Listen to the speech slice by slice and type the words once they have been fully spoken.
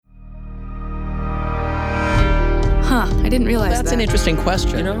I didn't realize That's that. an interesting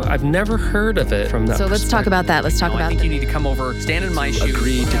question. I've never heard of it from that So let's talk about that. Let's talk about I think you need to come over, stand in my shoes.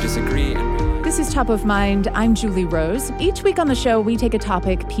 Agree to disagree. This is Top of Mind. I'm Julie Rose. Each week on the show, we take a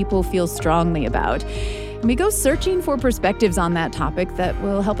topic people feel strongly about. And we go searching for perspectives on that topic that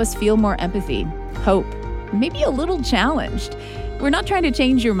will help us feel more empathy, hope, maybe a little challenged. We're not trying to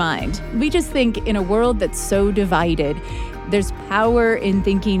change your mind. We just think in a world that's so divided, there's power in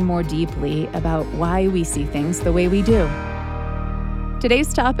thinking more deeply about why we see things the way we do.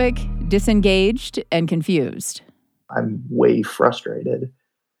 Today's topic, disengaged and confused. I'm way frustrated.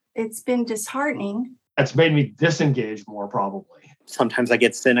 It's been disheartening. It's made me disengage more, probably. Sometimes I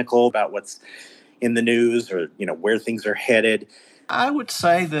get cynical about what's in the news or, where things are headed. I would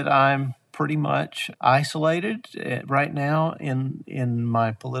say that I'm pretty much isolated right now in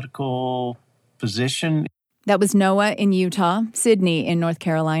my political position. That was Noah in Utah, Sydney in North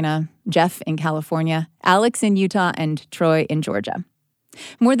Carolina, Jeff in California, Alex in Utah, and Troy in Georgia.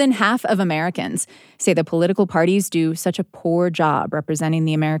 More than half of Americans say the political parties do such a poor job representing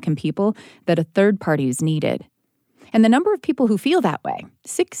the American people that a third party is needed. And the number of people who feel that way,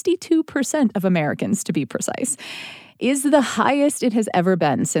 62% of Americans to be precise, is the highest it has ever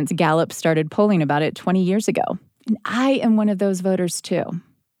been since Gallup started polling about it 20 years ago. And I am one of those voters too.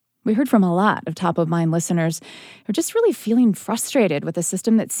 We heard from a lot of Top of Mind listeners who are just really feeling frustrated with a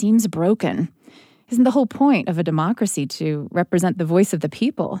system that seems broken. Isn't the whole point of a democracy to represent the voice of the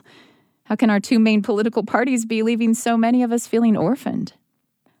people? How can our two main political parties be leaving so many of us feeling orphaned?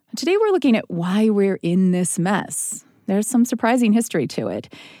 Today we're looking at why we're in this mess. There's some surprising history to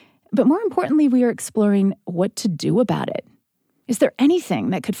it. But more importantly, we are exploring what to do about it. Is there anything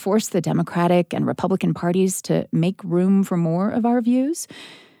that could force the Democratic and Republican parties to make room for more of our views?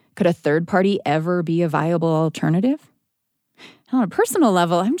 Could a third party ever be a viable alternative? On a personal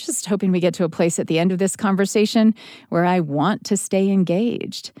level, I'm just hoping we get to a place at the end of this conversation where I want to stay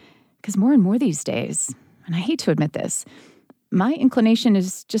engaged. Because more and more these days, and I hate to admit this, my inclination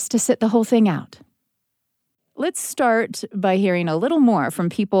is just to sit the whole thing out. Let's start by hearing a little more from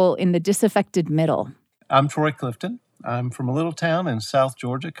people in the disaffected middle. I'm Troy Clifton. I'm from a little town in South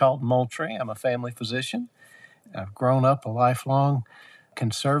Georgia called Moultrie. I'm a family physician. I've grown up a lifelong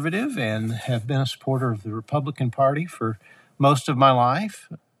conservative and have been a supporter of the Republican Party for most of my life,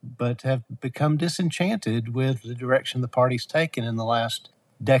 but have become disenchanted with the direction the party's taken in the last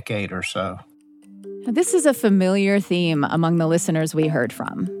decade or so. This is a familiar theme among the listeners we heard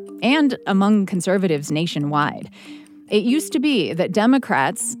from, and among conservatives nationwide. It used to be that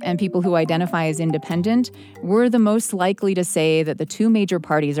Democrats and people who identify as independent were the most likely to say that the two major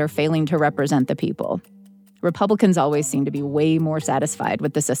parties are failing to represent the people. Republicans always seem to be way more satisfied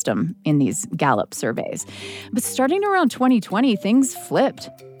with the system in these Gallup surveys. But starting around 2020, things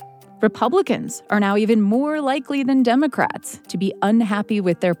flipped. Republicans are now even more likely than Democrats to be unhappy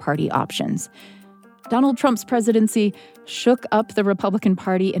with their party options. Donald Trump's presidency shook up the Republican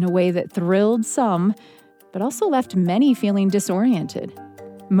Party in a way that thrilled some, but also left many feeling disoriented.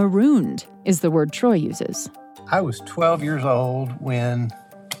 Marooned is the word Troy uses. I was 12 years old when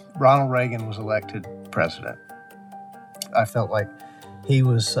Ronald Reagan was elected president. I felt like he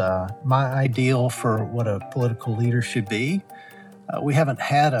was my ideal for what a political leader should be. We haven't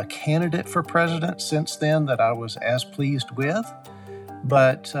had a candidate for president since then that I was as pleased with,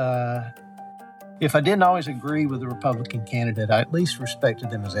 but if I didn't always agree with the Republican candidate, I at least respected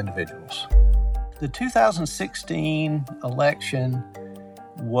them as individuals. The 2016 election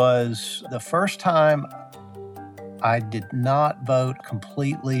was the first time I did not vote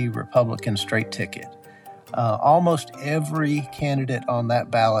completely Republican straight ticket. Almost every candidate on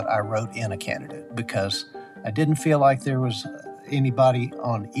that ballot, I wrote in a candidate because I didn't feel like there was anybody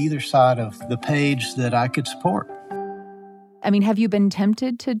on either side of the page that I could support. I mean, have you been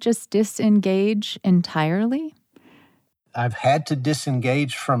tempted to just disengage entirely? I've had to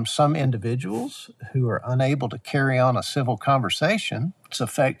disengage from some individuals who are unable to carry on a civil conversation. It's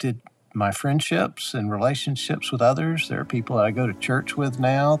affected my friendships and relationships with others. There are people that I go to church with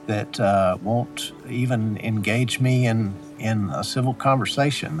now that won't even engage me in a civil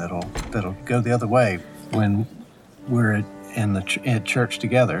conversation that'll go the other way when we're at church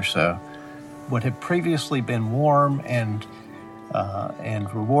together. So what had previously been warm and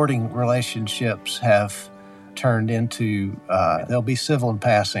rewarding relationships have turned into they'll be civil in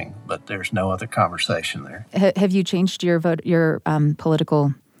passing, but there's no other conversation there. Have you changed your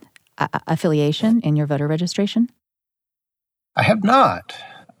political affiliation in your voter registration? I have not.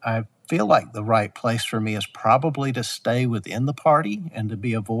 I feel like the right place for me is probably to stay within the party and to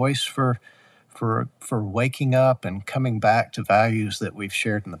be a voice for waking up and coming back to values that we've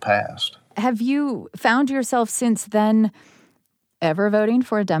shared in the past. Have you found yourself since then ever voting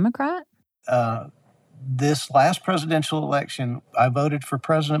for a Democrat? This last presidential election, I voted for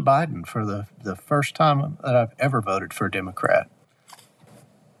President Biden for the first time that I've ever voted for a Democrat.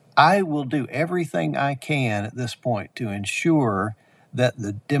 I will do everything I can at this point to ensure that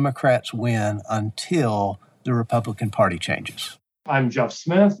the Democrats win until the Republican Party changes. I'm Jeff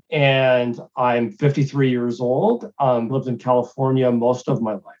Smith, and I'm 53 years old. Lived in California most of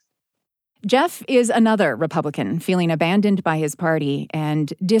my life. Jeff is another Republican feeling abandoned by his party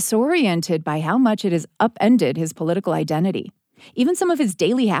and disoriented by how much it has upended his political identity, even some of his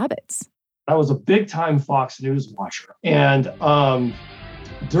daily habits. I was a big-time Fox News watcher. And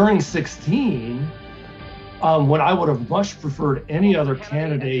during 16, when I would have much preferred any other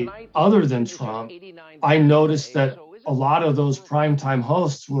candidate other than Trump, I noticed that a lot of those primetime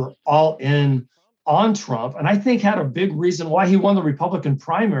hosts were all in on Trump, and I think had a big reason why he won the Republican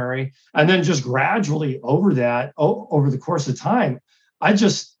primary. And then just gradually over the course of time, I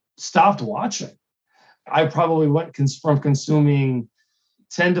just stopped watching. I probably went from consuming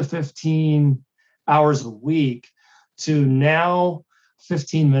 10 to 15 hours a week to now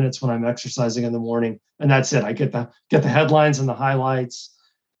 15 minutes when I'm exercising in the morning. And that's it. I get the headlines and the highlights,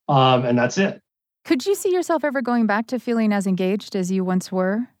 and that's it. Could you see yourself ever going back to feeling as engaged as you once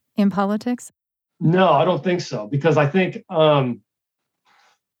were in politics? No, I don't think so, because I think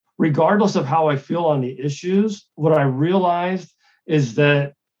regardless of how I feel on the issues, what I realized is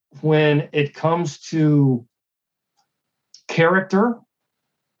that when it comes to character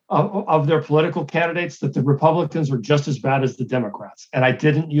of their political candidates, that the Republicans were just as bad as the Democrats. And I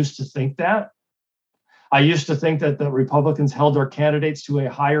didn't used to think that. I used to think that the Republicans held their candidates to a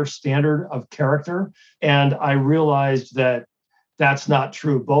higher standard of character. And I realized that that's not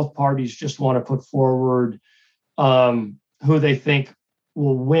true. Both parties just want to put forward who they think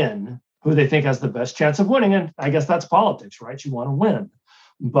will win, who they think has the best chance of winning. And I guess that's politics, right? You want to win.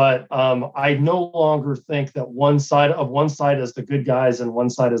 But I no longer think that one side is the good guys and one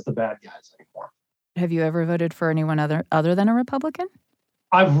side is the bad guys anymore. Have you ever voted for anyone other than a Republican?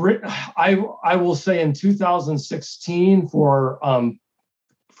 I will say in 2016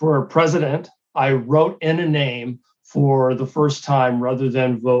 for president, I wrote in a name for the first time rather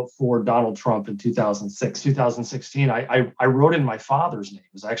than vote for Donald Trump in 2016. I wrote in my father's name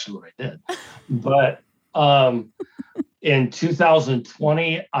is actually what I did. But in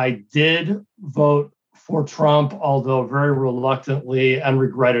 2020, I did vote for Trump, although very reluctantly, and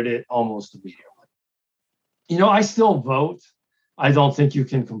regretted it almost immediately. I still vote. I don't think you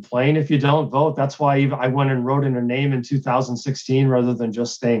can complain if you don't vote. That's why I went and wrote in a name in 2016 rather than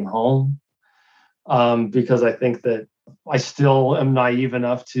just staying home. Because I think that I still am naive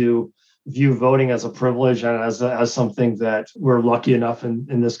enough to view voting as a privilege and as something that we're lucky enough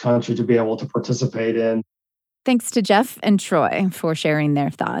in this country to be able to participate in. Thanks to Jeff and Troy for sharing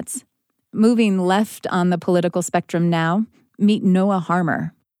their thoughts. Moving left on the political spectrum now, meet Noah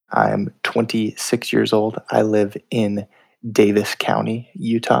Harmer. I'm 26 years old. I live in Davis County,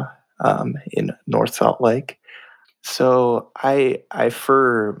 Utah, in North Salt Lake. So I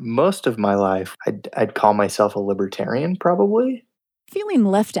for most of my life, I'd call myself a libertarian, probably. Feeling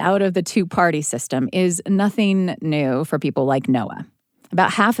left out of the two-party system is nothing new for people like Noah.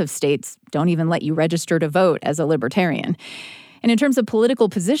 About half of states don't even let you register to vote as a libertarian. And in terms of political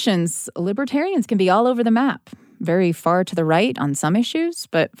positions, libertarians can be all over the map, very far to the right on some issues,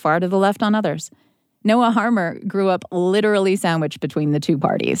 but far to the left on others. Noah Harmer grew up literally sandwiched between the two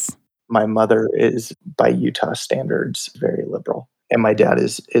parties. My mother is, by Utah standards, very liberal. And my dad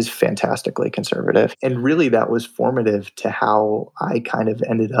is fantastically conservative. And really that was formative to how I kind of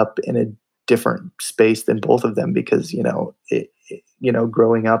ended up in a different space than both of them because,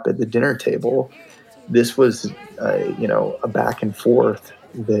 growing up at the dinner table, this was, a back and forth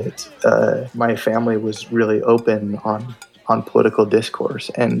that my family was really open on political discourse.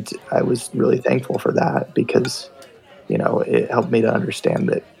 And I was really thankful for that because, it helped me to understand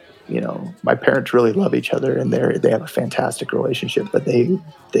that, my parents really love each other and they have a fantastic relationship, but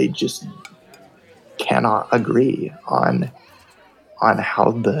they just cannot agree on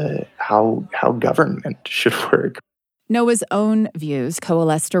how government should work. Noah's own views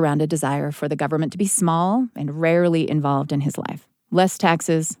coalesced around a desire for the government to be small and rarely involved in his life. Less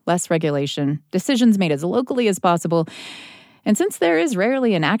taxes, less regulation, decisions made as locally as possible. And since there is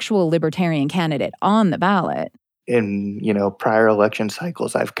rarely an actual libertarian candidate on the ballot, in, prior election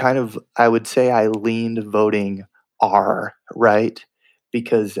cycles, I would say I leaned voting R, right?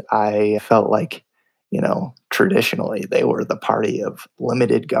 Because I felt like, traditionally they were the party of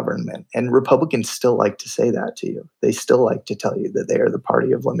limited government. And Republicans still like to say that to you. They still like to tell you that they are the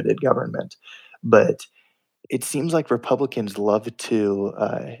party of limited government. But it seems like Republicans love to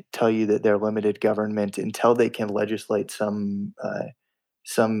tell you that they're limited government until they can legislate some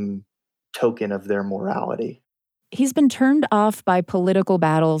token of their morality. He's been turned off by political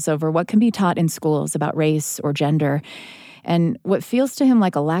battles over what can be taught in schools about race or gender, and what feels to him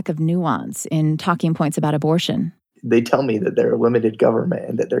like a lack of nuance in talking points about abortion. They tell me that they're a limited government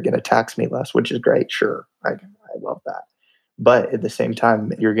and that they're going to tax me less, which is great. Sure, I love that. But at the same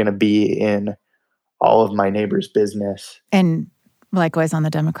time, you're going to be in all of my neighbor's business. And likewise, on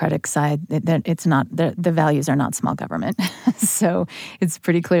the Democratic side, it's not the values are not small government. So it's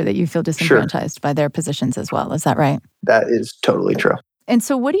pretty clear that you feel disenfranchised by their positions as well. Is that right? That is totally true. And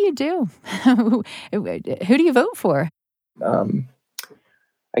so what do you do? Who do you vote for?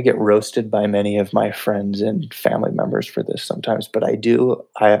 I get roasted by many of my friends and family members for this sometimes, but I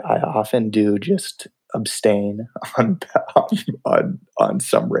often do just abstain on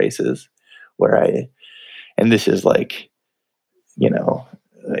some races where and this is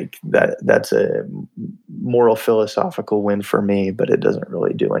that's a moral philosophical win for me, but it doesn't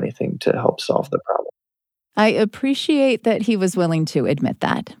really do anything to help solve the problem. I appreciate that he was willing to admit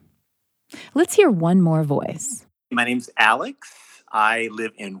that. Let's hear one more voice. My name's Alex. I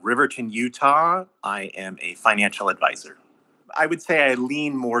live in Riverton, Utah. I am a financial advisor. I would say I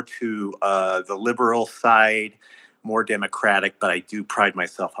lean more to the liberal side, more democratic, but I do pride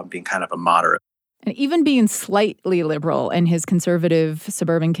myself on being kind of a moderate. And even being slightly liberal in his conservative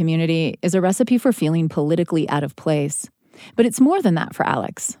suburban community is a recipe for feeling politically out of place. But it's more than that for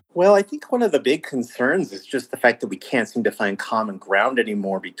Alex. Well, I think one of the big concerns is just the fact that we can't seem to find common ground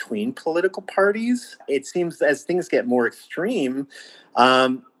anymore between political parties. It seems as things get more extreme,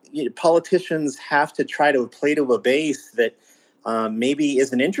 politicians have to try to play to a base that maybe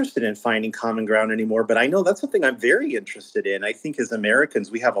isn't interested in finding common ground anymore. But I know that's something I'm very interested in. I think as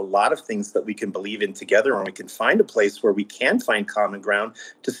Americans, we have a lot of things that we can believe in together, and we can find a place where we can find common ground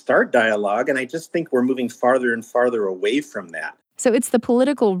to start dialogue. And I just think we're moving farther and farther away from that. So it's the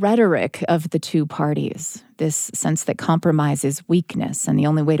political rhetoric of the two parties, this sense that compromise is weakness and the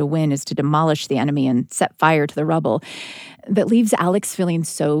only way to win is to demolish the enemy and set fire to the rubble, that leaves Alex feeling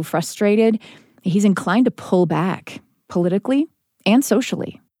so frustrated, he's inclined to pull back politically and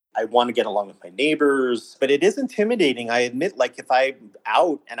socially. I want to get along with my neighbors, but it is intimidating. I admit, if I'm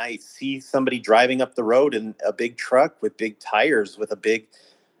out and I see somebody driving up the road in a big truck with big tires, with a big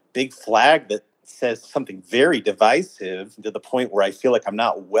flag that says something very divisive to the point where I feel like I'm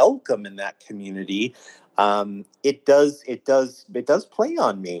not welcome in that community, it does play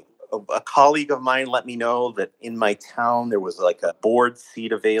on me. A colleague of mine let me know that in my town there was a board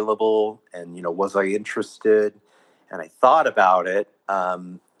seat available, and was I interested? And I thought about it,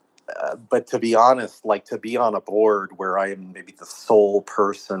 but to be honest, to be on a board where I am maybe the sole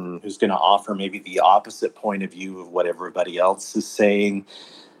person who's going to offer maybe the opposite point of view of what everybody else is saying,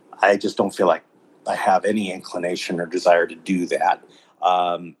 I just don't feel like I have any inclination or desire to do that.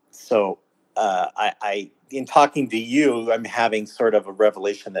 So in talking to you, I'm having sort of a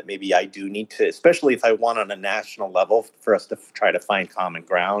revelation that maybe I do need to, especially if I want on a national level for us to try to find common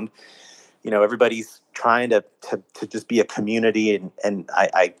ground. Everybody's trying to just be a community, and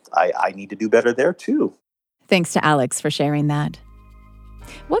I need to do better there too. Thanks to Alex for sharing that.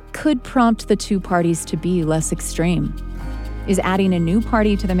 What could prompt the two parties to be less extreme? Is adding a new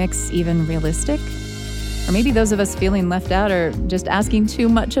party to the mix even realistic? Or maybe those of us feeling left out are just asking too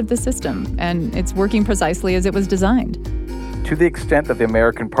much of the system, and it's working precisely as it was designed. To the extent that the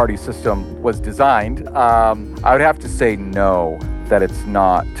American party system was designed, I would have to say no, that it's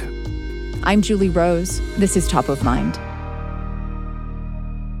not. I'm Julie Rose. This is Top of Mind.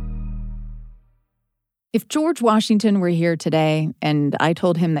 If George Washington were here today and I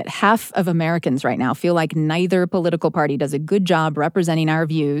told him that half of Americans right now feel like neither political party does a good job representing our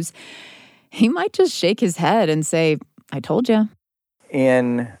views, he might just shake his head and say, I told you.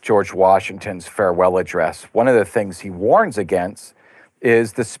 In George Washington's farewell address, one of the things he warns against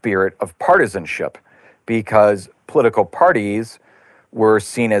is the spirit of partisanship, because political parties were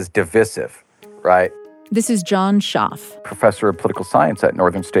seen as divisive, right? This is John Schaaf, professor of political science at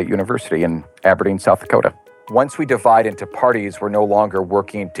Northern State University in Aberdeen, South Dakota. Once we divide into parties, we're no longer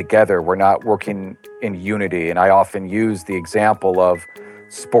working together. We're not working in unity. And I often use the example of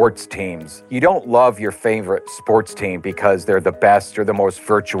sports teams. You don't love your favorite sports team because they're the best or the most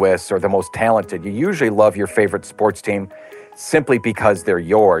virtuous or the most talented. You usually love your favorite sports team simply because they're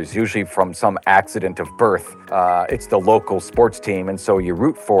yours, usually from some accident of birth. It's the local sports team, and so you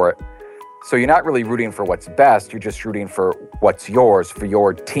root for it. So you're not really rooting for what's best, you're just rooting for what's yours, for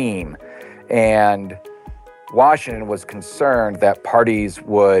your team. And Washington was concerned that parties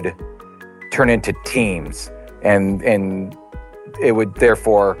would turn into teams and it would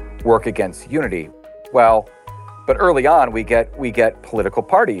therefore work against unity. Well, but early on we get political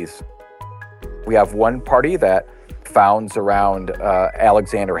parties. We have one party that founds around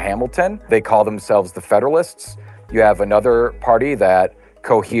Alexander Hamilton. They call themselves the Federalists. You have another party that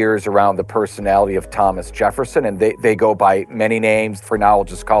coheres around the personality of Thomas Jefferson, and they go by many names. For now, we'll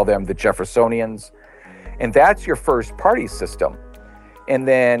just call them the Jeffersonians. And that's your first party system. And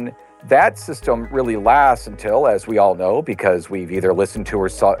then that system really lasts until, as we all know, because we've either listened to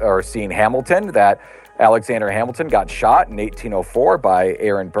or seen Hamilton, that Alexander Hamilton got shot in 1804 by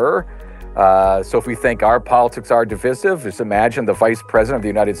Aaron Burr. So if we think our politics are divisive, just imagine the vice president of the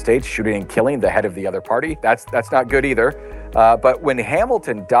United States shooting and killing the head of the other party. That's not good either. But when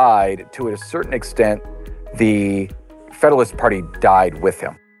Hamilton died, to a certain extent, the Federalist Party died with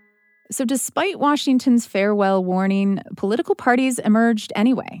him. So despite Washington's farewell warning, political parties emerged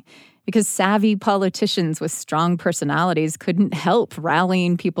anyway, because savvy politicians with strong personalities couldn't help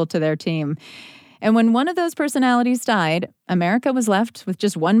rallying people to their team. And when one of those personalities died, America was left with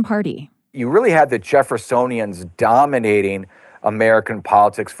just one party. You really had the Jeffersonians dominating American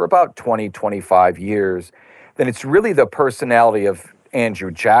politics for about 20, 25 years. Then it's really the personality of Andrew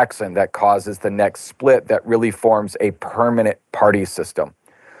Jackson that causes the next split that really forms a permanent party system,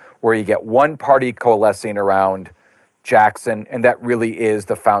 where you get one party coalescing around Jackson, and that really is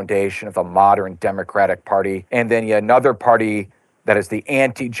the foundation of the modern Democratic Party. And then you have another party that is the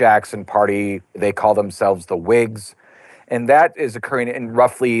anti-Jackson party. They call themselves the Whigs. And that is occurring in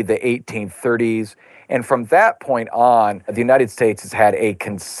roughly the 1830s. And from that point on, the United States has had a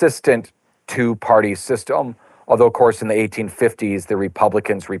consistent two-party system. Although, of course, in the 1850s, the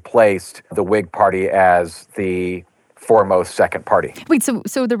Republicans replaced the Whig Party as the foremost second party. Wait,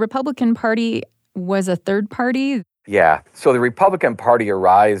 so the Republican Party was a third party? Yeah. So the Republican Party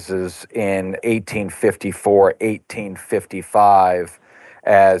arises in 1854, 1855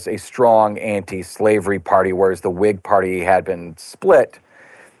 as a strong anti-slavery party, whereas the Whig Party had been split.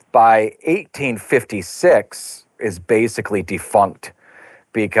 By 1856 is basically defunct,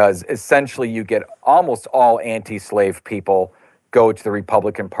 because essentially you get almost all anti-slave people go to the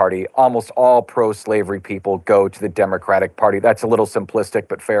Republican Party. Almost all pro-slavery people go to the Democratic Party. That's a little simplistic,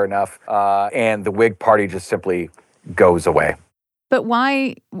 but fair enough. And the Whig Party just simply goes away. But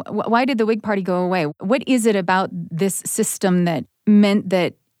why did the Whig Party go away? What is it about this system that meant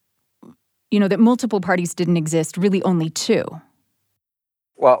that, that multiple parties didn't exist, really only two?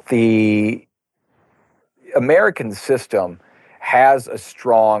 Well, the American system has a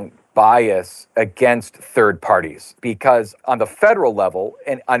strong bias against third parties, because on the federal level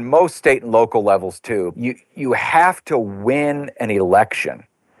and on most state and local levels too, you have to win an election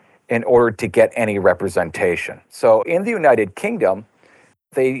in order to get any representation. So in the United Kingdom,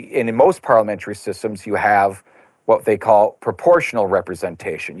 in most parliamentary systems, you have what they call proportional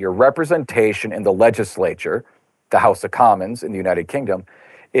representation. Your representation in the legislature, the House of Commons in the United Kingdom,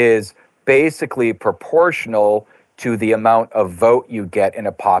 is basically proportional to the amount of vote you get in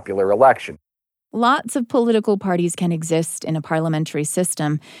a popular election. Lots of political parties can exist in a parliamentary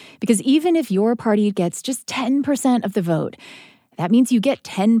system, because even if your party gets just 10% of the vote, that means you get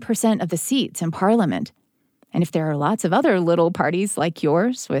 10% of the seats in parliament. And if there are lots of other little parties like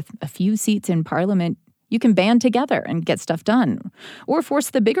yours with a few seats in parliament, you can band together and get stuff done, or force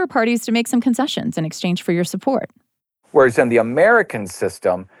the bigger parties to make some concessions in exchange for your support. Whereas in the American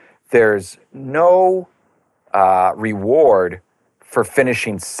system, there's no reward for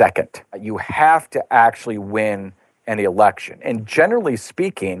finishing second. You have to actually win an election. And generally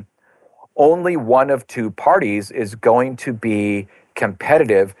speaking, only one of two parties is going to be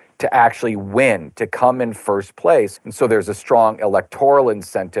competitive to actually win, to come in first place. And so there's a strong electoral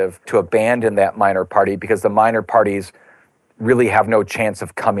incentive to abandon that minor party, because the minor parties really have no chance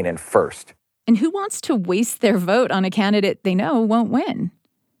of coming in first. And who wants to waste their vote on a candidate they know won't win?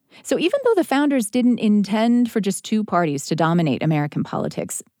 So even though the founders didn't intend for just two parties to dominate American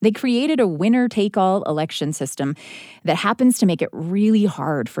politics, they created a winner-take-all election system that happens to make it really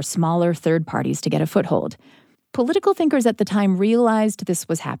hard for smaller third parties to get a foothold. Political thinkers at the time realized this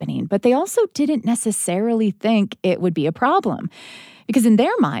was happening, but they also didn't necessarily think it would be a problem, because in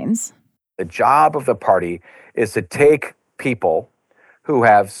their minds, the job of the party is to take people who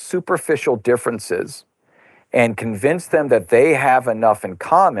have superficial differences and convince them that they have enough in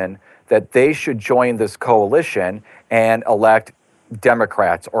common that they should join this coalition and elect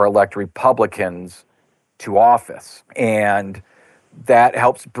Democrats or elect Republicans to office. And that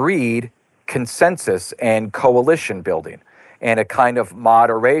helps breed consensus and coalition building and a kind of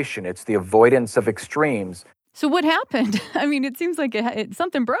moderation. It's the avoidance of extremes. So what happened? I mean, it seems like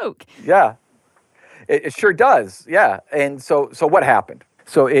something broke. Yeah, it sure does. Yeah. And so what happened?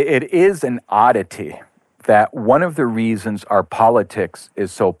 So it is an oddity that one of the reasons our politics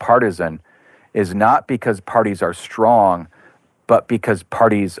is so partisan is not because parties are strong, but because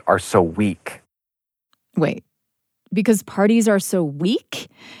parties are so weak. Wait, because parties are so weak?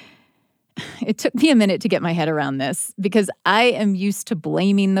 It took me a minute to get my head around this because I am used to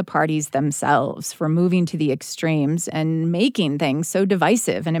blaming the parties themselves for moving to the extremes and making things so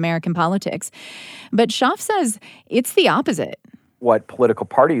divisive in American politics. But Schaaf says it's the opposite. What political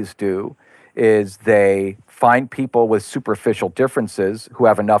parties do is they find people with superficial differences who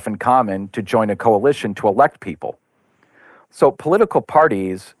have enough in common to join a coalition to elect people. So political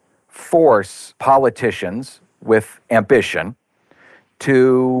parties force politicians with ambition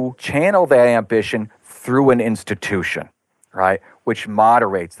to channel that ambition through an institution, right, which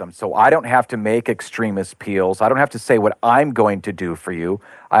moderates them. So I don't have to make extremist appeals. I don't have to say what I'm going to do for you.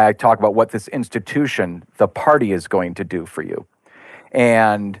 I talk about what this institution, the party, is going to do for you.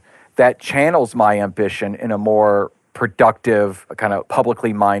 And that channels my ambition in a more productive, kind of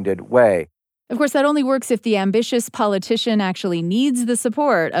publicly minded way. Of course, that only works if the ambitious politician actually needs the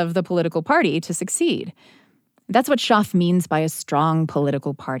support of the political party to succeed. That's what Schaaf means by a strong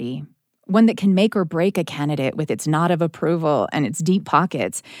political party, one that can make or break a candidate with its nod of approval and its deep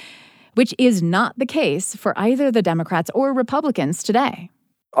pockets, which is not the case for either the Democrats or Republicans today.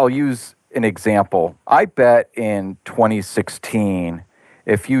 I'll use an example. I bet in 2016,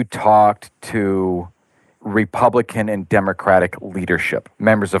 if you talked to Republican and Democratic leadership,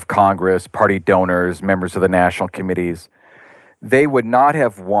 members of Congress, party donors, members of the national committees, they would not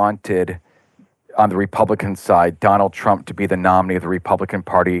have wanted, on the Republican side, Donald Trump to be the nominee of the Republican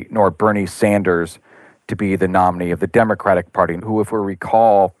Party, nor Bernie Sanders to be the nominee of the Democratic Party, who, if we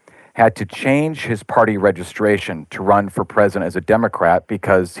recall, had to change his party registration to run for president as a Democrat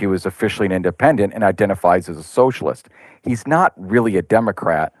because he was officially an independent and identifies as a socialist. He's not really a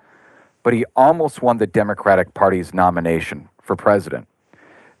Democrat, but he almost won the Democratic Party's nomination for president.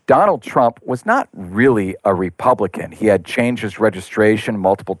 Donald Trump was not really a Republican. He had changed his registration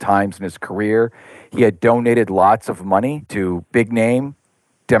multiple times in his career. He had donated lots of money to big-name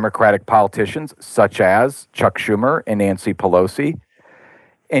Democratic politicians, such as Chuck Schumer and Nancy Pelosi.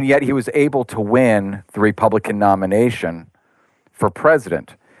 And yet he was able to win the Republican nomination for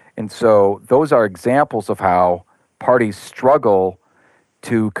president. And so those are examples of how parties struggle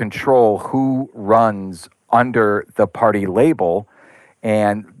to control who runs under the party label.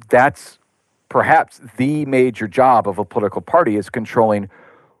 And that's perhaps the major job of a political party, is controlling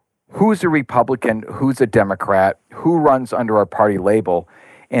who's a Republican, who's a Democrat, who runs under our party label.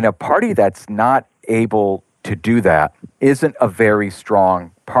 And a party that's not able to do that isn't a very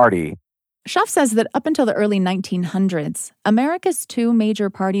strong party. Schaaf says that up until the early 1900s, America's two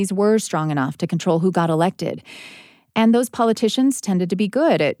major parties were strong enough to control who got elected. And those politicians tended to be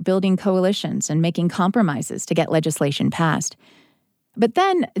good at building coalitions and making compromises to get legislation passed. But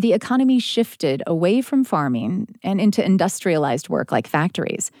then the economy shifted away from farming and into industrialized work like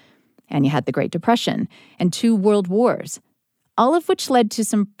factories. And you had the Great Depression and 2 world wars, all of which led to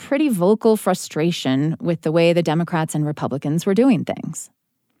some pretty vocal frustration with the way the Democrats and Republicans were doing things.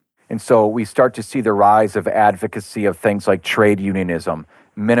 And so we start to see the rise of advocacy of things like trade unionism,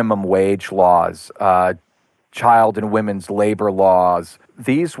 minimum wage laws, child and women's labor laws.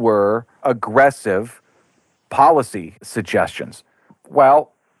 These were aggressive policy suggestions.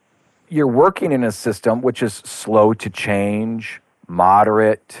 Well, you're working in a system which is slow to change,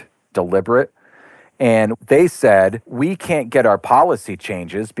 moderate, deliberate. And they said, we can't get our policy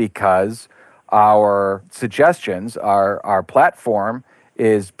changes because our suggestions, our platform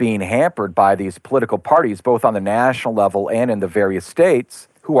is being hampered by these political parties, both on the national level and in the various states,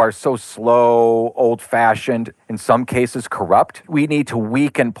 who are so slow, old-fashioned, in some cases corrupt. We need to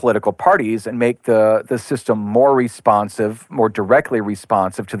weaken political parties and make the system more responsive, more directly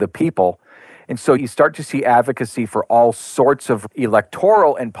responsive to the people. And so you start to see advocacy for all sorts of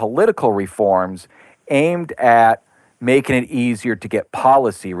electoral and political reforms aimed at making it easier to get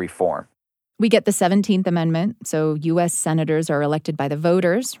policy reform. We get the 17th Amendment, so U.S. senators are elected by the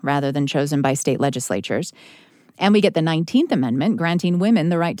voters rather than chosen by state legislatures. And we get the 19th Amendment, granting women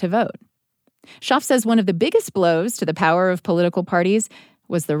the right to vote. Schaaf says one of the biggest blows to the power of political parties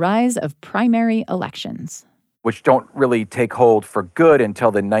was the rise of primary elections, which don't really take hold for good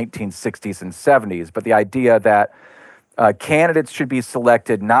until the 1960s and 70s. But the idea that candidates should be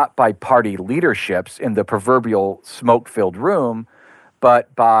selected not by party leaderships in the proverbial smoke-filled room,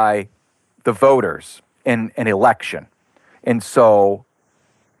 but by the voters in an election. And so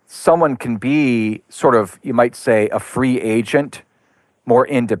someone can be sort of, you might say, a free agent, more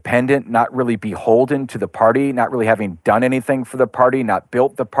independent, not really beholden to the party, not really having done anything for the party, not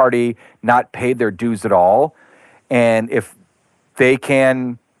built the party, not paid their dues at all. And if they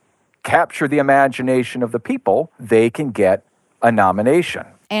can capture the imagination of the people, they can get a nomination.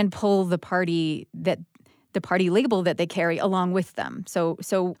 And pull the party label that they carry along with them. So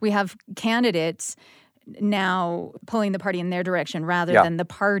we have candidates now pulling the party in their direction rather than the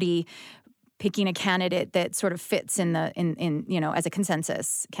party picking a candidate that sort of fits in as a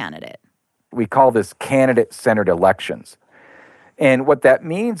consensus candidate. We call this candidate-centered elections. And what that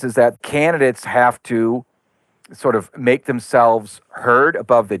means is that candidates have to sort of make themselves heard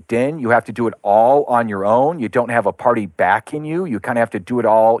above the din. You have to do it all on your own. You don't have a party backing you. You kind of have to do it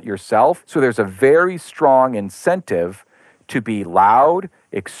all yourself. So there's a very strong incentive to be loud,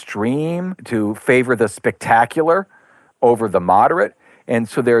 extreme, to favor the spectacular over the moderate. And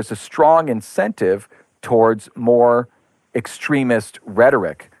so there's a strong incentive towards more extremist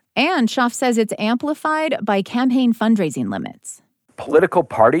rhetoric. And Schaaf says it's amplified by campaign fundraising limits. Political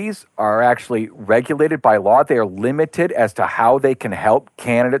parties are actually regulated by law. They are limited as to how they can help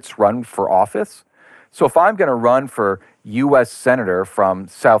candidates run for office. So if I'm going to run for U.S. Senator from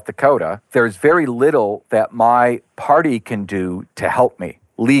South Dakota, there's very little that my party can do to help me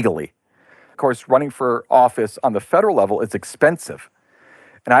legally. Of course, running for office on the federal level is expensive.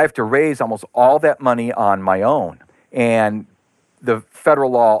 And I have to raise almost all that money on my own. And the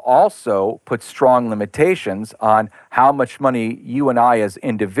federal law also puts strong limitations on how much money you and I as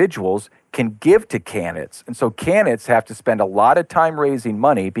individuals can give to candidates. And so candidates have to spend a lot of time raising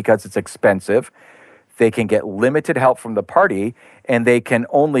money because it's expensive. They can get limited help from the party, and they can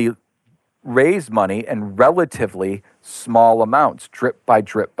only raise money in relatively small amounts, drip by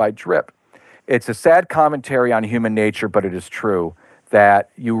drip by drip. It's a sad commentary on human nature, but it is true that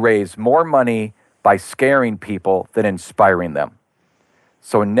you raise more money by scaring people than inspiring them.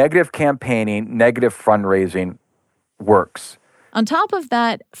 So negative campaigning, negative fundraising works. On top of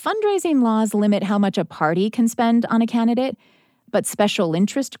that, fundraising laws limit how much a party can spend on a candidate, but special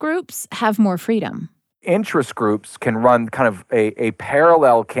interest groups have more freedom. Interest groups can run kind of a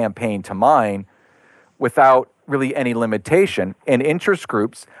parallel campaign to mine without really any limitation. And interest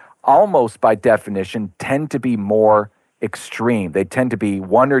groups, almost by definition, tend to be more extreme. They tend to be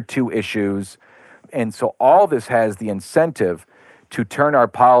one or two issues. And so all this has the incentive to turn our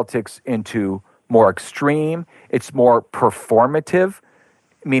politics into more extreme. It's more performative,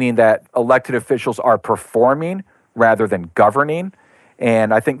 meaning that elected officials are performing rather than governing.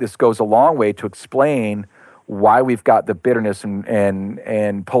 And I think this goes a long way to explain why we've got the bitterness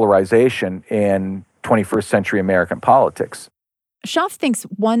and polarization in 21st century American politics. Schaaf thinks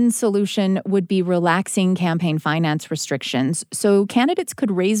one solution would be relaxing campaign finance restrictions so candidates could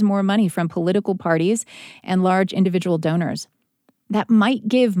raise more money from political parties and large individual donors. That might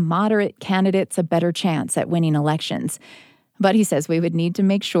give moderate candidates a better chance at winning elections. But he says we would need to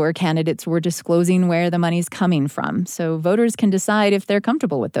make sure candidates were disclosing where the money's coming from so voters can decide if they're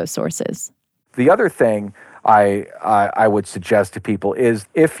comfortable with those sources. The other thing I would suggest to people is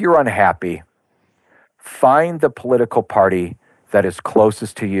if you're unhappy, find the political party that is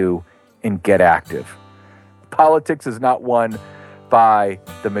closest to you and get active. Politics is not won by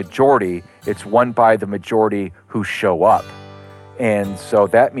the majority, it's won by the majority who show up. And so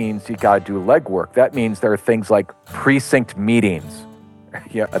that means you got to do legwork. That means there are things like precinct meetings,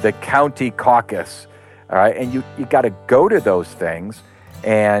 the county caucus, all right? And you got to go to those things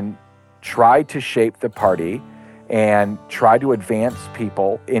and try to shape the party and try to advance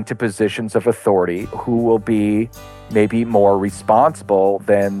people into positions of authority who will be maybe more responsible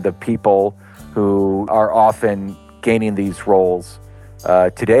than the people who are often gaining these roles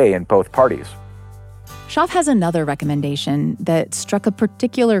today in both parties. Schaaf has another recommendation that struck a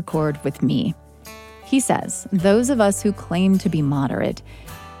particular chord with me. He says those of us who claim to be moderate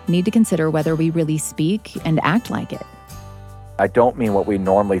need to consider whether we really speak and act like it. I don't mean what we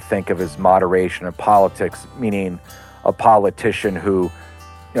normally think of as moderation in politics, meaning a politician who,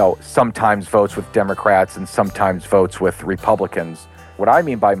 sometimes votes with Democrats and sometimes votes with Republicans. What I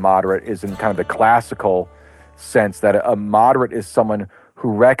mean by moderate is in kind of the classical sense that a moderate is someone who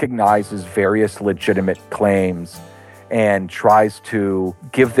recognizes various legitimate claims and tries to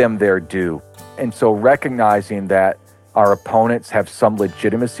give them their due. And so recognizing that our opponents have some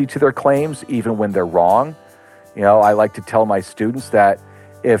legitimacy to their claims, even when they're wrong. I like to tell my students that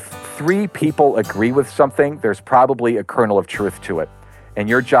if 3 people agree with something, there's probably a kernel of truth to it. And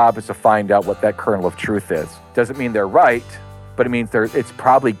your job is to find out what that kernel of truth is. Doesn't mean they're right, but it means it's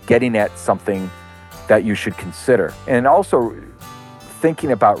probably getting at something that you should consider. And also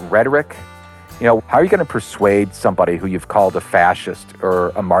thinking about rhetoric, how are you going to persuade somebody who you've called a fascist or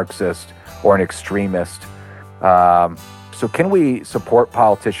a Marxist or an extremist? So can we support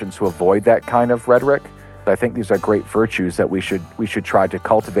politicians who avoid that kind of rhetoric? I think these are great virtues that we should try to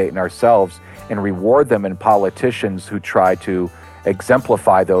cultivate in ourselves and reward them in politicians who try to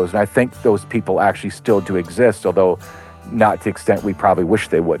exemplify those. And I think those people actually still do exist, although not to the extent we probably wish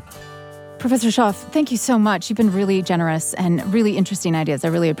they would. Professor Schaaf, thank you so much. You've been really generous and really interesting ideas. I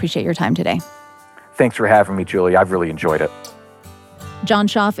really appreciate your time today. Thanks for having me, Julie. I've really enjoyed it. John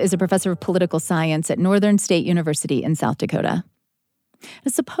Schaaf is a professor of political science at Northern State University in South Dakota.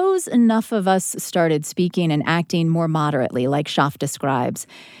 Suppose enough of us started speaking and acting more moderately, like Schaaf describes,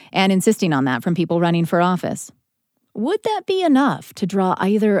 and insisting on that from people running for office. Would that be enough to draw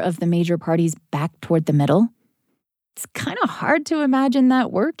either of the major parties back toward the middle? It's kind of hard to imagine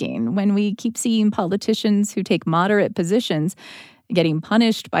that working when we keep seeing politicians who take moderate positions getting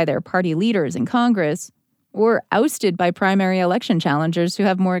punished by their party leaders in Congress or ousted by primary election challengers who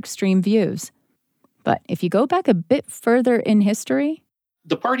have more extreme views. But if you go back a bit further in history,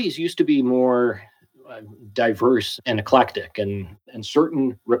 the parties used to be more diverse and eclectic, and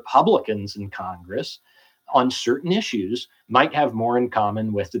certain Republicans in Congress on certain issues might have more in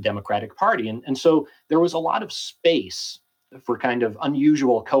common with the Democratic Party. And so there was a lot of space for kind of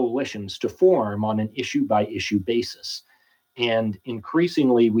unusual coalitions to form on an issue-by-issue basis. And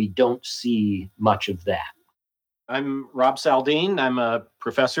increasingly, we don't see much of that. I'm Rob Saldin. I'm a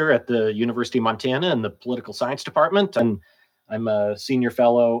professor at the University of Montana in the Political Science Department, and I'm a senior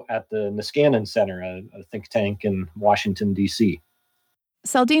fellow at the Niskanen Center, a think tank in Washington, D.C.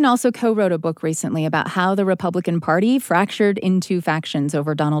 Saldin also co-wrote a book recently about how the Republican Party fractured into factions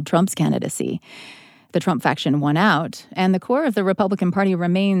over Donald Trump's candidacy. The Trump faction won out, and the core of the Republican Party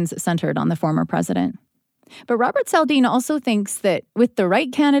remains centered on the former president. But Robert Saldin also thinks that with the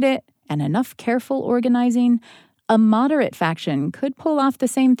right candidate and enough careful organizing, a moderate faction could pull off the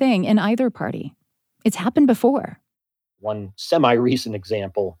same thing in either party. It's happened before. One semi-recent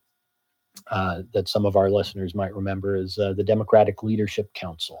example that some of our listeners might remember is the Democratic Leadership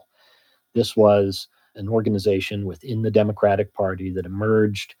Council. This was an organization within the Democratic Party that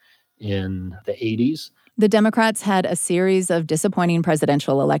emerged in the 80s. The Democrats had a series of disappointing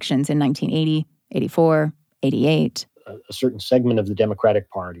presidential elections in 1980, 84, 88. A certain segment of the Democratic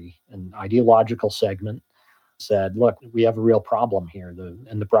Party, an ideological segment, said, look, we have a real problem here.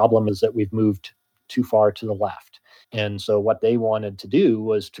 And the problem is that we've moved too far to the left. And so what they wanted to do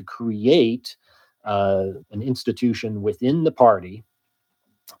was to create an institution within the party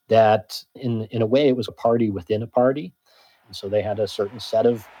that, in a way, it was a party within a party. And so they had a certain set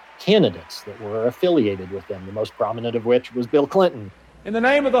of candidates that were affiliated with them, the most prominent of which was Bill Clinton. In the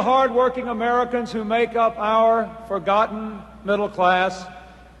name of the hardworking Americans who make up our forgotten middle class,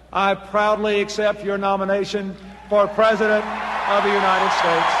 I proudly accept your nomination for President of the United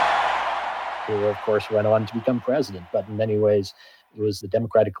States. Who, of course, went on to become president. But in many ways, it was the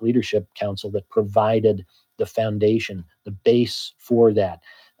Democratic Leadership Council that provided the foundation, the base for that.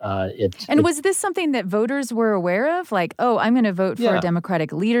 Was this something that voters were aware of? Like, oh, I'm going to vote for a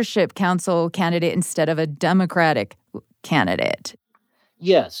Democratic Leadership Council candidate instead of a Democratic candidate.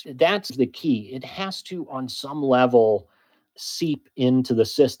 Yes, that's the key. It has to, on some level, seep into the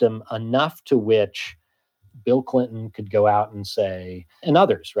system enough to which Bill Clinton could go out and say, and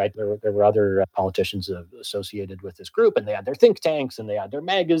others, right? There were other politicians associated with this group, and they had their think tanks, and they had their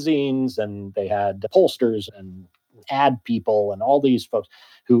magazines, and they had pollsters and ad people, and all these folks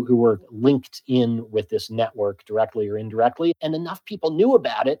who were linked in with this network directly or indirectly. And enough people knew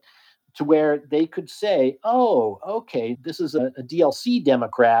about it to where they could say, oh, okay, this is a DLC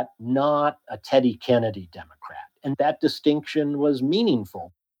Democrat, not a Teddy Kennedy Democrat. And that distinction was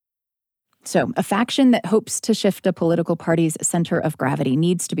meaningful. So a faction that hopes to shift a political party's center of gravity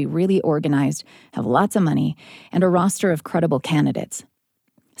needs to be really organized, have lots of money, and a roster of credible candidates.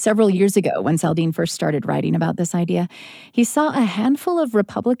 Several years ago, when Saldin first started writing about this idea, he saw a handful of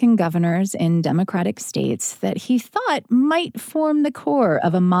Republican governors in Democratic states that he thought might form the core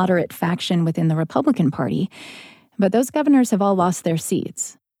of a moderate faction within the Republican Party. But those governors have all lost their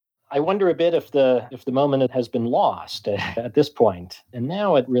seats. I wonder a bit if the moment has been lost at this point. And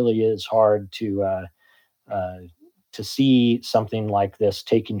now it really is hard to see something like this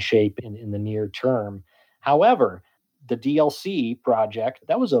taking shape in the near term. However, the DLC project,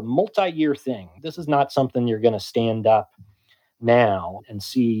 that was a multi-year thing. This is not something you're going to stand up now and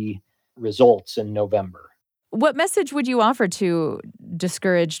see results in November. What message would you offer to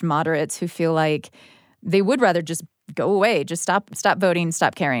discouraged moderates who feel like they would rather just go away. Just stop voting,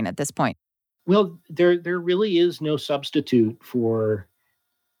 stop caring at this point. Well, there really is no substitute for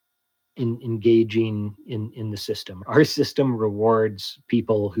engaging in the system. Our system rewards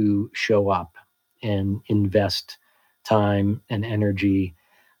people who show up and invest time and energy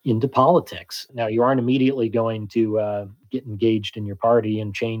into politics. Now, you aren't immediately going to get engaged in your party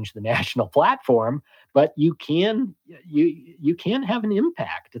and change the national platform, but you can have an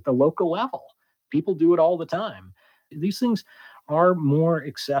impact at the local level. People do it all the time. These things are more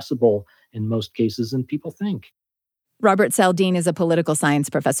accessible in most cases than people think. Robert Saldin is a political science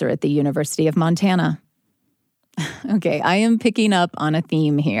professor at the University of Montana. Okay, I am picking up on a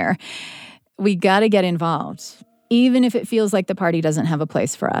theme here. We got to get involved, even if it feels like the party doesn't have a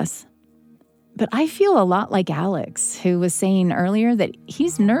place for us. But I feel a lot like Alex, who was saying earlier that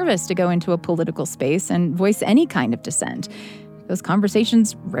he's nervous to go into a political space and voice any kind of dissent. Those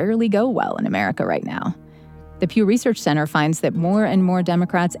conversations rarely go well in America right now. The Pew Research Center finds that more and more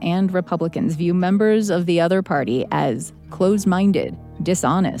Democrats and Republicans view members of the other party as closed-minded,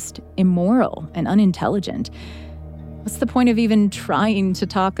 dishonest, immoral, and unintelligent. What's the point of even trying to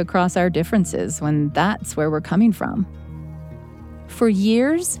talk across our differences when that's where we're coming from? For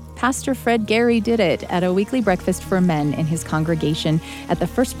years, Pastor Fred Gary did it at a weekly breakfast for men in his congregation at the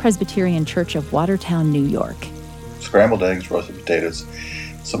First Presbyterian Church of Watertown, New York. Scrambled eggs, roasted potatoes,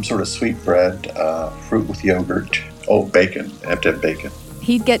 some sort of sweet bread, fruit with yogurt. Oh, bacon. I have to have bacon.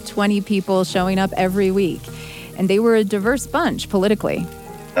 He'd get 20 people showing up every week, and they were a diverse bunch politically.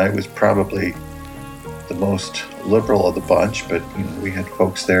 I was probably the most liberal of the bunch, but we had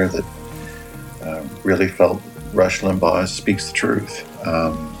folks there that really felt Rush Limbaugh speaks the truth.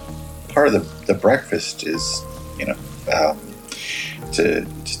 Part of the breakfast is, it's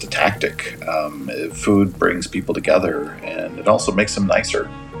just a tactic. Food brings people together, and it also makes them nicer.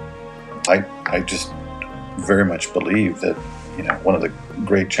 I just very much believe that, one of the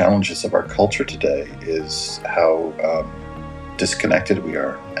great challenges of our culture today is how disconnected we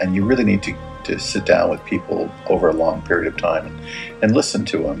are. And you really need to sit down with people over a long period of time and listen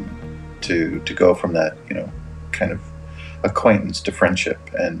to them to go from that, kind of acquaintance to friendship.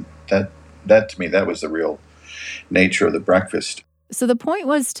 And that to me, that was the real nature of the breakfast. So the point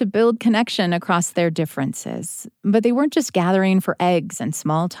was to build connection across their differences. But they weren't just gathering for eggs and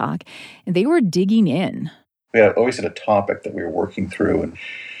small talk. They were digging in. We always had a topic that we were working through, and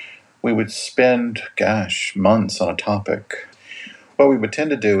we would spend, months on a topic. What we would tend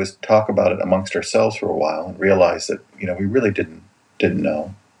to do is talk about it amongst ourselves for a while and realize that, we really didn't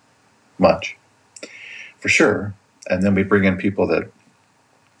know much, for sure. And then we'd bring in people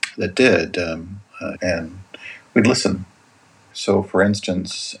that did, and we'd listen. So, for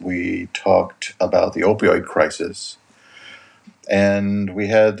instance, we talked about the opioid crisis, and we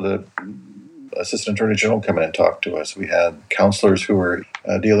had the Assistant Attorney General come in and talk to us. We had counselors who were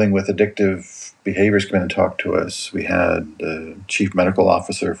dealing with addictive behaviors come in and talk to us. We had the Chief Medical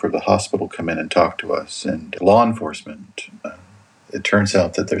Officer for the hospital come in and talk to us, and law enforcement. It turns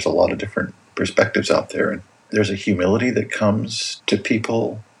out that there's a lot of different perspectives out there, and there's a humility that comes to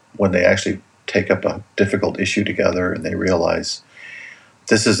people when they actually take up a difficult issue together and they realize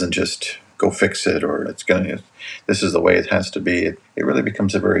this isn't just go fix it or this is the way it has to be. It really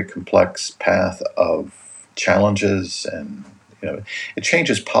becomes a very complex path of challenges, and it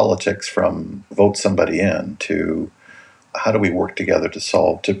changes politics from vote somebody in to how do we work together to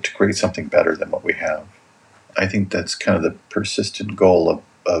solve, to create something better than what we have. I think that's kind of the persistent goal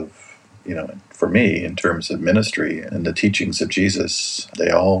of for me, in terms of ministry and the teachings of Jesus,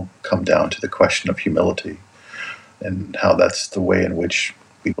 they all come down to the question of humility and how that's the way in which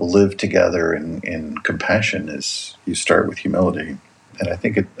we live together in compassion is you start with humility. And I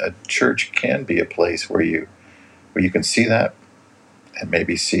think a church can be a place where you can see that and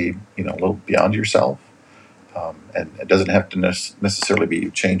maybe see, a little beyond yourself. And it doesn't have to necessarily be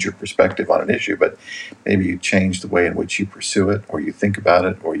you change your perspective on an issue, but maybe you change the way in which you pursue it, or you think about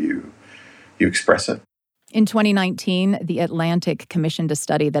it, or you express it. In 2019, The Atlantic commissioned a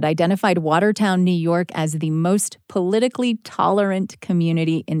study that identified Watertown, New York as the most politically tolerant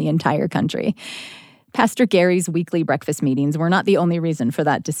community in the entire country. Pastor Gary's weekly breakfast meetings were not the only reason for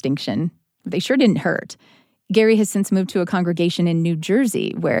that distinction. They sure didn't hurt. Gary has since moved to a congregation in New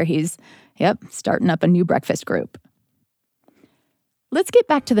Jersey where he's, starting up a new breakfast group. Let's get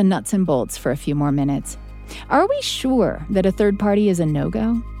back to the nuts and bolts for a few more minutes. Are we sure that a third party is a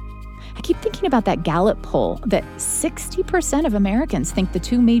no-go? I keep thinking about that Gallup poll that 60% of Americans think the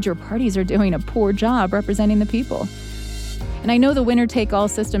two major parties are doing a poor job representing the people. And I know the winner-take-all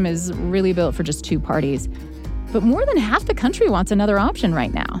system is really built for just two parties, but more than half the country wants another option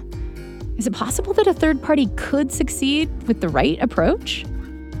right now. Is it possible that a third party could succeed with the right approach?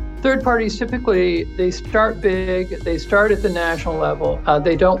 Third parties typically, they start big, they start at the national level,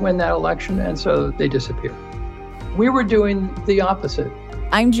 they don't win that election, and so they disappear. We were doing the opposite.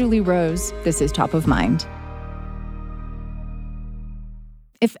 I'm Julie Rose. This is Top of Mind.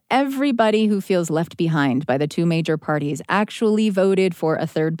 If everybody who feels left behind by the two major parties actually voted for a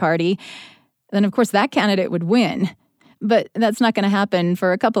third party, then of course that candidate would win. But that's not going to happen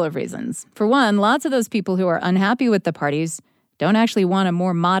for a couple of reasons. For one, lots of those people who are unhappy with the parties don't actually want a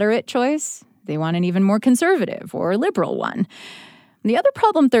more moderate choice. They want an even more conservative or liberal one. The other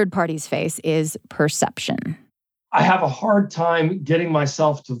problem third parties face is perception. I have a hard time getting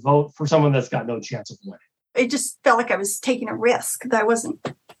myself to vote for someone that's got no chance of winning. It just felt like I was taking a risk that I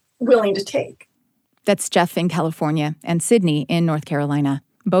wasn't willing to take. That's Jeff in California and Sydney in North Carolina,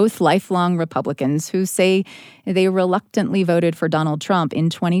 both lifelong Republicans who say they reluctantly voted for Donald Trump in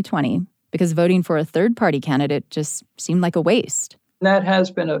 2020 because voting for a third-party candidate just seemed like a waste. That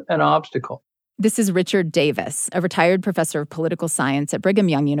has been an obstacle. This is Richard Davis, a retired professor of political science at Brigham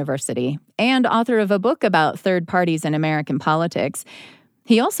Young University and author of a book about third parties in American politics.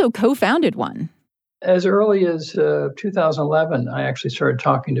 He also co-founded one. As early as 2011, I actually started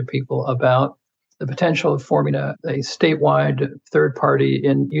talking to people about the potential of forming a statewide third party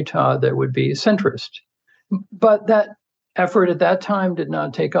in Utah that would be centrist. But that effort at that time did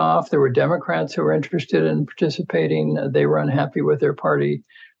not take off. There were Democrats who were interested in participating. They were unhappy with their party.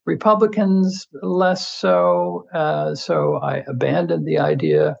 Republicans, less so. So I abandoned the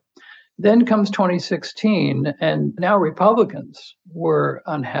idea. Then comes 2016, and now Republicans were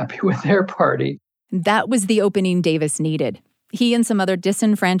unhappy with their party. That was the opening Davis needed. He and some other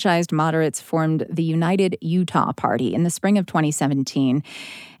disenfranchised moderates formed the United Utah Party in the spring of 2017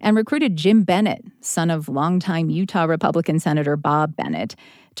 and recruited Jim Bennett, son of longtime Utah Republican Senator Bob Bennett,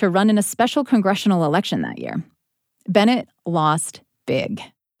 to run in a special congressional election that year. Bennett lost big.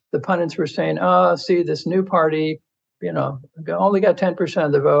 The pundits were saying, see, this new party, only got 10%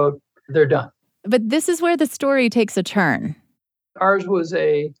 of the vote. They're done. But this is where the story takes a turn. Ours was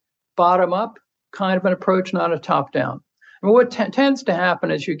a bottom-up kind of an approach, not a top-down. I mean, what tends to happen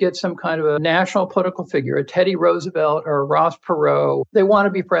is you get some kind of a national political figure, a Teddy Roosevelt or a Ross Perot. They want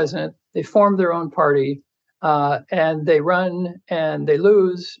to be president. They form their own party, and they run and they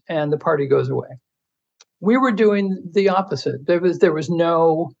lose, and the party goes away. We were doing the opposite. There was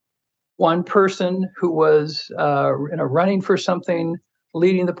no one person who was running for something,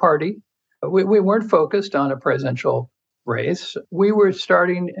 leading the party. We weren't focused on a presidential race. We were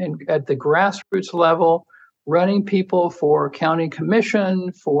starting at the grassroots level, running people for county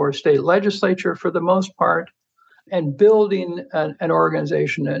commission, for state legislature for the most part, and building an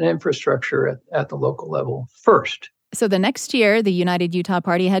organization, an infrastructure at the local level first. So the next year, the United Utah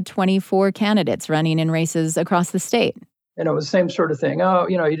Party had 24 candidates running in races across the state. And it was the same sort of thing.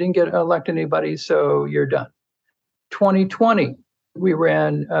 You didn't get elected anybody, so you're done. 2020, we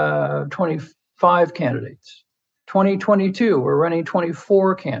ran 25 candidates. 2022, we're running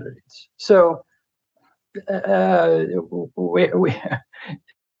 24 candidates. So the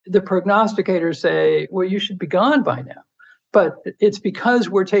prognosticators say, well, you should be gone by now. But it's because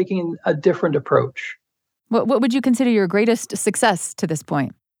we're taking a different approach. What would you consider your greatest success to this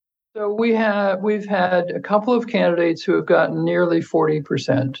point? So we've had a couple of candidates who have gotten nearly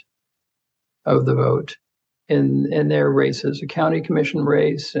 40% of the vote in their races, a county commission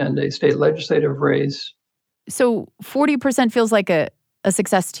race and a state legislative race. So 40% feels like a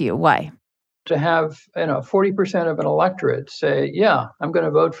success to you. Why? To have 40% of an electorate say, yeah, I'm going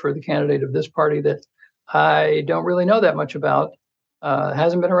to vote for the candidate of this party that I don't really know that much about,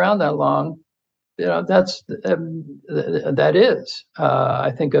 hasn't been around that long. That is,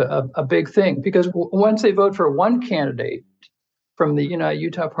 I think, a big thing, because once they vote for one candidate from the United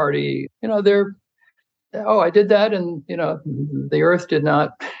Utah Party, they're, I did that, and the earth did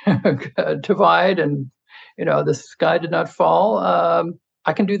not divide, and the sky did not fall.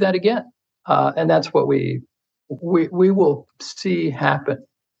 I can do that again, and that's what we will see happen,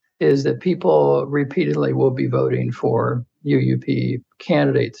 is that people repeatedly will be voting for UUP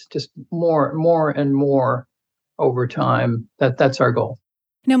candidates, just more and more over time. That's our goal.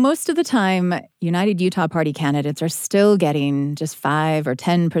 Now, most of the time, United Utah Party candidates are still getting just 5 or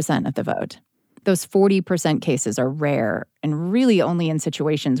 10% of the vote. Those 40% cases are rare and really only in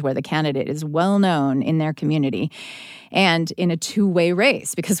situations where the candidate is well known in their community and in a two-way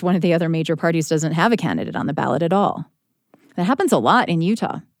race because one of the other major parties doesn't have a candidate on the ballot at all. That happens a lot in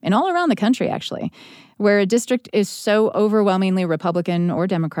Utah and all around the country, actually, where a district is so overwhelmingly Republican or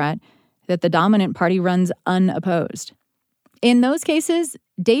Democrat that the dominant party runs unopposed. In those cases,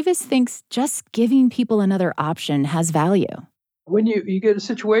 Davis thinks just giving people another option has value. When you get a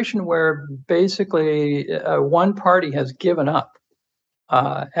situation where basically one party has given up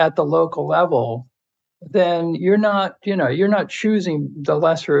at the local level, then you're not choosing the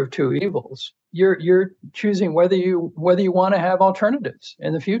lesser of two evils. You're choosing whether you want to have alternatives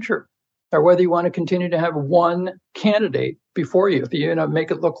in the future, or whether you want to continue to have one candidate before you, make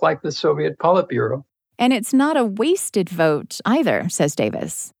it look like the Soviet Politburo. And it's not a wasted vote either, says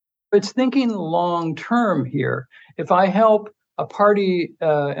Davis. It's thinking long term here. If I help a party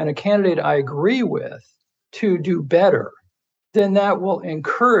and a candidate I agree with to do better, then that will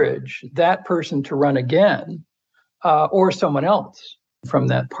encourage that person to run again or someone else from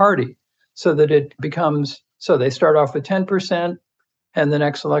that party, so that it becomes, so they start off with 10%, and the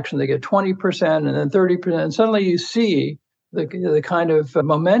next election they get 20%, and then 30%. And suddenly you see the kind of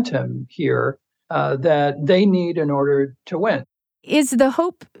momentum here that they need in order to win. Is the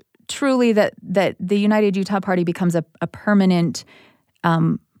hope truly that the United Utah Party becomes a permanent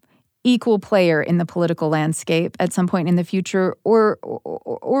equal player in the political landscape at some point in the future, or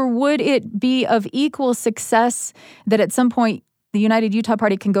would it be of equal success that at some point the United Utah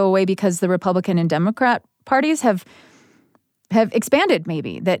Party can go away because the Republican and Democrat parties have expanded,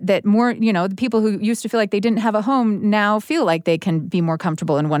 maybe, that more, the people who used to feel like they didn't have a home now feel like they can be more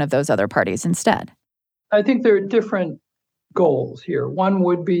comfortable in one of those other parties instead? I think there are different goals here. One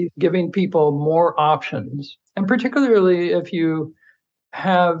would be giving people more options, and particularly if you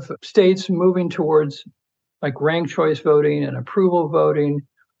have states moving towards like ranked choice voting and approval voting,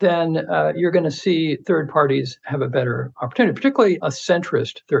 then you're going to see third parties have a better opportunity, particularly a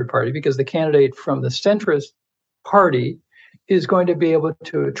centrist third party, because the candidate from the centrist party is going to be able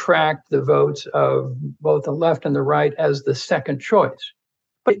to attract the votes of both the left and the right as the second choice.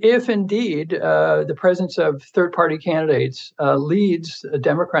 But if indeed the presence of third-party candidates leads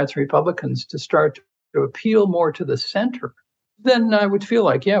Democrats and Republicans to start to appeal more to the center, then I would feel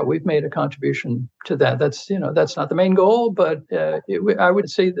like, we've made a contribution to that. That's not the main goal, but I would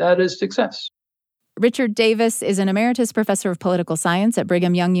say that is success. Richard Davis is an emeritus professor of political science at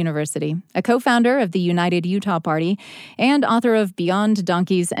Brigham Young University, a co-founder of the United Utah Party, and author of Beyond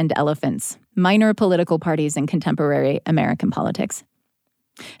Donkeys and Elephants: Minor Political Parties in Contemporary American Politics.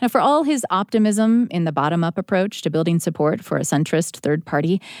 Now, for all his optimism in the bottom-up approach to building support for a centrist third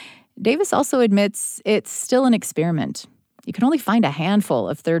party, Davis also admits it's still an experiment. You can only find a handful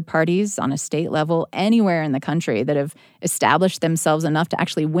of third parties on a state level anywhere in the country that have established themselves enough to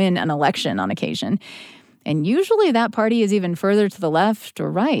actually win an election on occasion. And usually that party is even further to the left or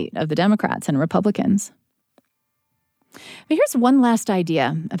right of the Democrats and Republicans. But here's one last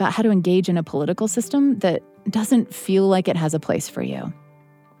idea about how to engage in a political system that doesn't feel like it has a place for you.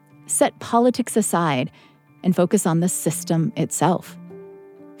 Set politics aside and focus on the system itself.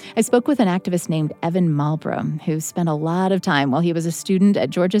 I spoke with an activist named Evan Malbrough, who spent a lot of time while he was a student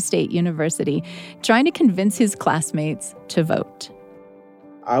at Georgia State University trying to convince his classmates to vote.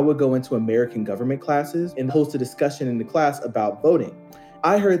 I would go into American government classes and host a discussion in the class about voting.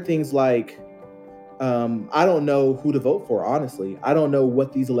 I heard things like, I don't know who to vote for, honestly. I don't know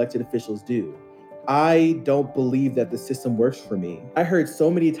what these elected officials do. I don't believe that the system works for me. I heard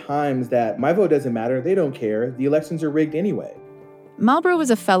so many times that my vote doesn't matter, they don't care, the elections are rigged anyway. Malbrough was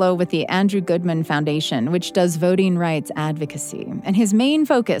a fellow with the Andrew Goodman Foundation, which does voting rights advocacy, and his main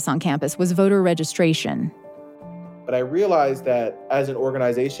focus on campus was voter registration. But I realized that as an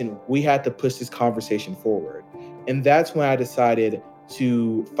organization, we had to push this conversation forward. And that's when I decided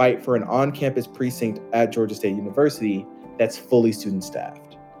to fight for an on-campus precinct at Georgia State University that's fully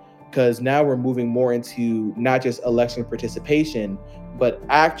student-staffed. Because now we're moving more into not just election participation, but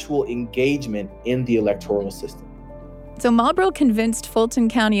actual engagement in the electoral system. So Malbrough convinced Fulton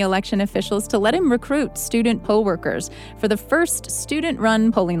County election officials to let him recruit student poll workers for the first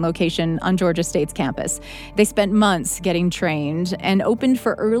student-run polling location on Georgia State's campus. They spent months getting trained and opened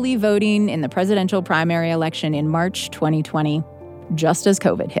for early voting in the presidential primary election in March 2020, just as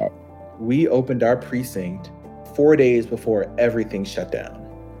COVID hit. We opened our precinct 4 days before everything shut down.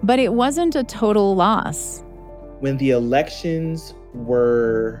 But it wasn't a total loss. When the elections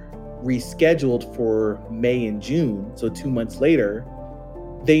were rescheduled for May and June, so 2 months later,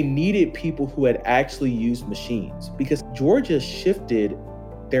 they needed people who had actually used machines, because Georgia shifted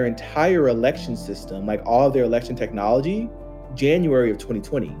their entire election system, like all of their election technology, January of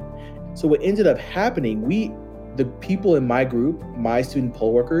 2020. So what ended up happening, the people in my group, my student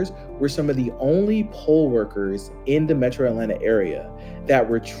poll workers, were some of the only poll workers in the Metro Atlanta area that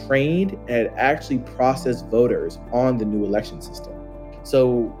were trained and had actually processed voters on the new election system.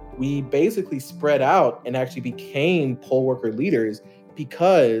 So we basically spread out and actually became poll worker leaders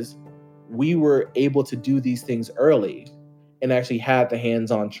because we were able to do these things early and actually had the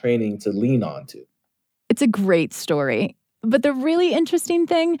hands-on training to lean on to. It's a great story. But the really interesting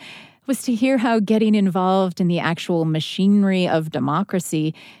thing was to hear how getting involved in the actual machinery of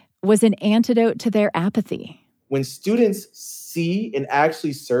democracy was an antidote to their apathy. When students see and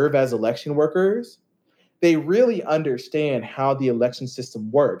actually serve as election workers, they really understand how the election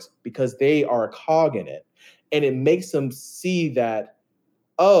system works because they are a cog in it. And it makes them see that,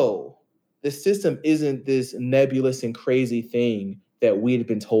 oh, the system isn't this nebulous and crazy thing that we had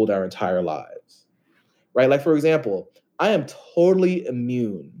been told our entire lives, right? Like, for example, I am totally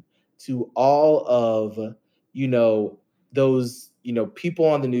immune to all of, those, people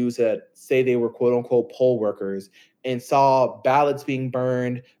on the news that say they were quote unquote poll workers and saw ballots being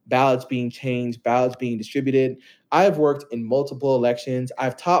burned, ballots being changed, ballots being distributed. I have worked in multiple elections.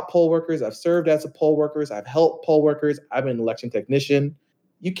 I've taught poll workers. I've served as a poll worker. I've helped poll workers. I've been an election technician.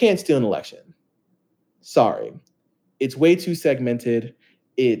 You can't steal an election. Sorry. It's way too segmented.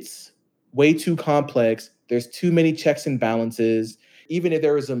 It's way too complex. There's too many checks and balances. Even if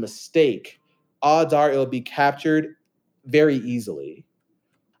there was a mistake, odds are it'll be captured very easily.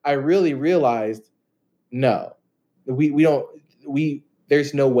 I really realized, no,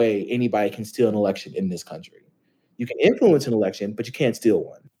 there's no way anybody can steal an election in this country. You can influence an election, but you can't steal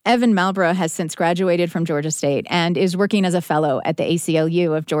one. Evan Malbrough has since graduated from Georgia State and is working as a fellow at the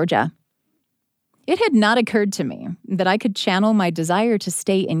ACLU of Georgia. It had not occurred to me that I could channel my desire to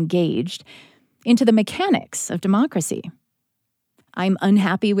stay engaged into the mechanics of democracy. I'm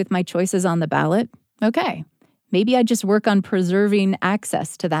unhappy with my choices on the ballot. Okay, maybe I just work on preserving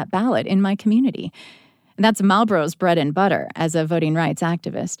access to that ballot in my community. And that's Malbrough's bread and butter as a voting rights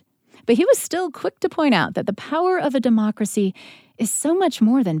activist. But he was still quick to point out that the power of a democracy is so much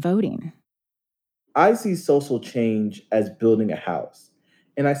more than voting. I see social change as building a house,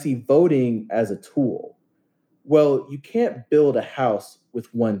 and I see voting as a tool. Well, you can't build a house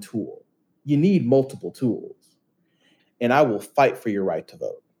with one tool. You need multiple tools. And I will fight for your right to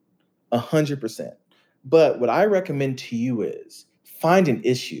vote, 100%. But what I recommend to you is find an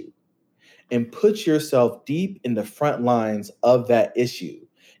issue and put yourself deep in the front lines of that issue.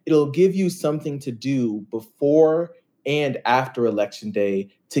 It'll give you something to do before and after Election Day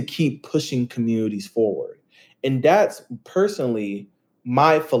to keep pushing communities forward. And that's personally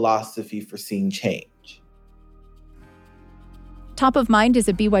my philosophy for seeing change. Top of Mind is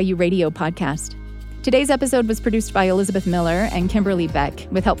a BYU radio podcast. Today's episode was produced by Elizabeth Miller and Kimberly Beck,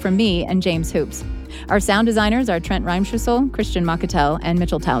 with help from me and James Hoops. Our sound designers are Trent Reimschussel, Christian Makatel, and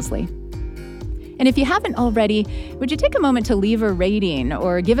Mitchell Towsley. And if you haven't already, would you take a moment to leave a rating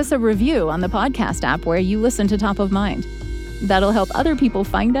or give us a review on the podcast app where you listen to Top of Mind? That'll help other people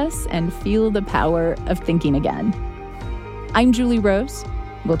find us and feel the power of thinking again. I'm Julie Rose.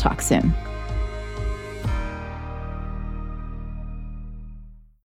 We'll talk soon.